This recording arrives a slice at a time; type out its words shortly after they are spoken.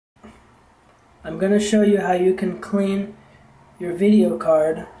I'm going to show you how you can clean your video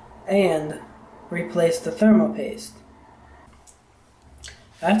card and replace the thermal paste.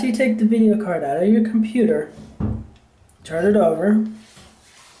 After you take the video card out of your computer, turn it over.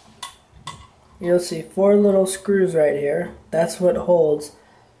 You'll see 4 little screws right here. That's what holds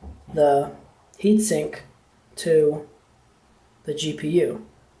the heatsink to the GPU.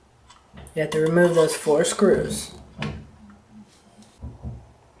 You have to remove those 4 screws.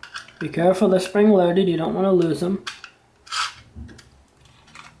 Be careful, they're spring-loaded, you don't want to lose them.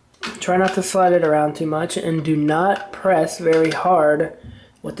 Try not to slide it around too much, and do not press very hard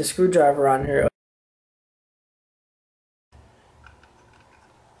with the screwdriver on here.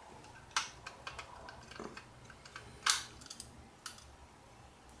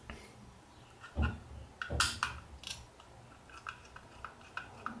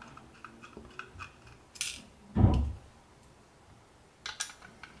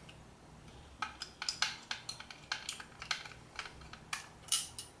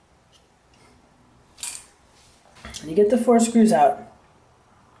 When you get the 4 screws out,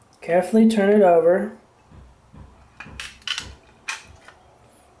 carefully turn it over.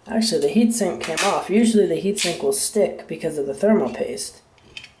 Actually, the heatsink came off. Usually the heatsink will stick because of the thermal paste.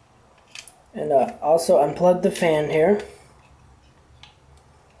 And also unplug the fan here.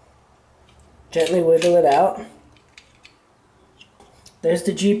 Gently wiggle it out. There's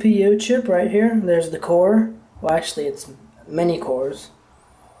the GPU chip right here. There's the core. Well, actually it's many cores.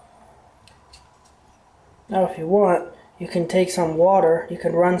 Now if you want, you can take some water, you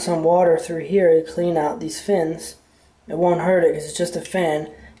can run some water through here to clean out these fins. It won't hurt it because it's just a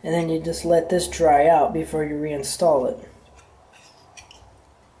fan, and then you just let this dry out before you reinstall it.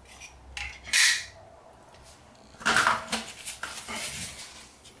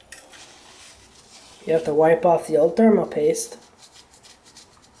 You have to wipe off the old thermal paste.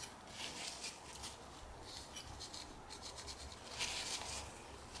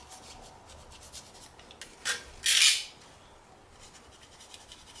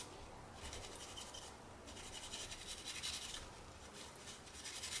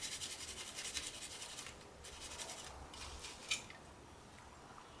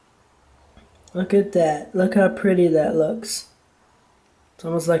 Look at that. Look how pretty that looks. It's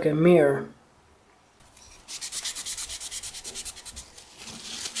almost like a mirror.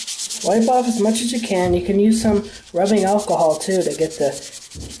 Wipe off as much as you can. You can use some rubbing alcohol too to get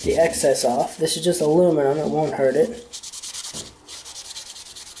the excess off. This is just aluminum. It won't hurt it.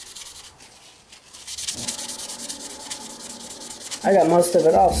 I got most of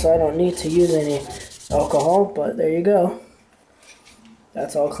it off, so I don't need to use any alcohol, but there you go.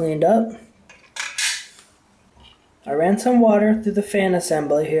 That's all cleaned up. I ran some water through the fan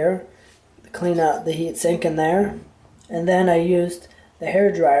assembly here to clean out the heatsink in there, and then I used the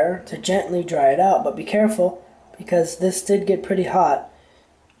hair dryer to gently dry it out. But be careful, because this did get pretty hot,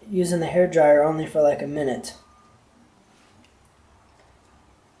 using the hair dryer only for like a minute.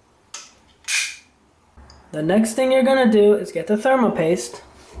 The next thing you're going to do is get the thermal paste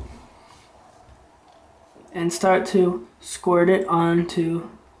and start to squirt it onto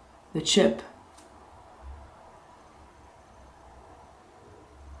the chip.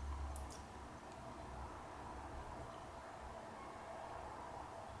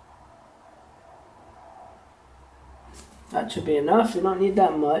 That should be enough. You don't need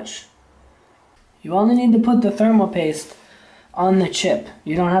that much. You only need to put the thermal paste on the chip.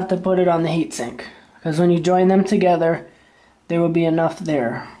 You don't have to put it on the heatsink, because when you join them together, there will be enough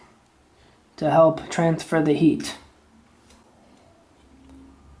there to help transfer the heat.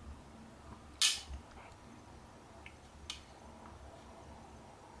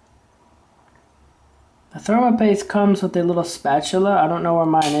 The thermal paste comes with a little spatula. I don't know where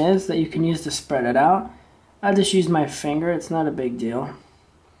mine is, that you can use to spread it out. I just use my finger, it's not a big deal.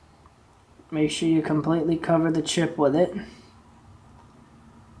 Make sure you completely cover the chip with it.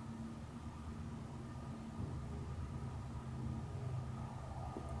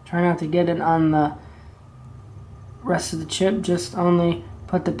 Try not to get it on the rest of the chip, just only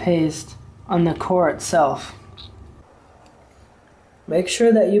put the paste on the core itself. Make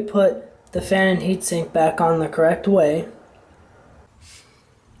sure that you put the fan and heatsink back on the correct way.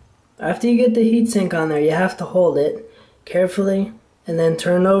 After you get the heatsink on there, you have to hold it carefully and then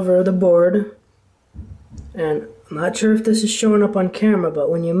turn over the board. And I'm not sure if this is showing up on camera, but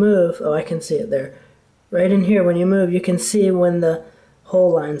when you move, oh, I can see it there. Right in here, when you move, you can see when the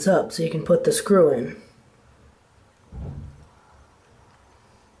hole lines up, so you can put the screw in.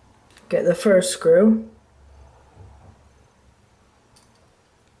 Get the first screw.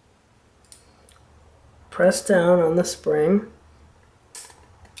 Press down on the spring.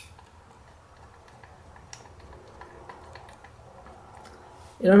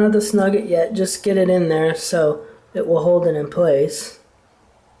 You don't have to snug it yet, just get it in there so it will hold it in place.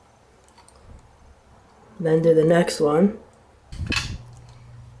 Then do the next one.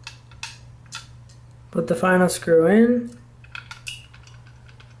 Put the final screw in.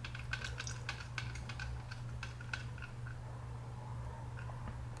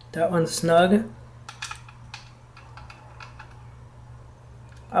 That one's snug.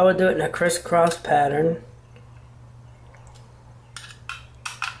 I would do it in a crisscross pattern.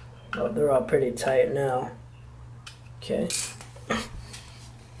 Oh, they're all pretty tight now. Okay.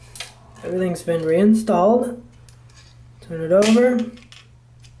 Everything's been reinstalled. Turn it over.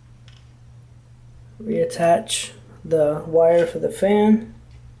 Reattach the wire for the fan.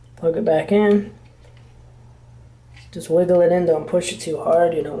 Plug it back in. Just wiggle it in, don't push it too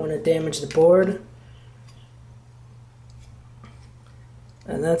hard. You don't want to damage the board.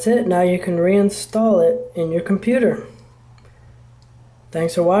 And that's it. Now you can reinstall it in your computer.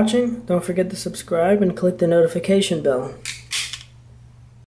 Thanks for watching. Don't forget to subscribe and click the notification bell.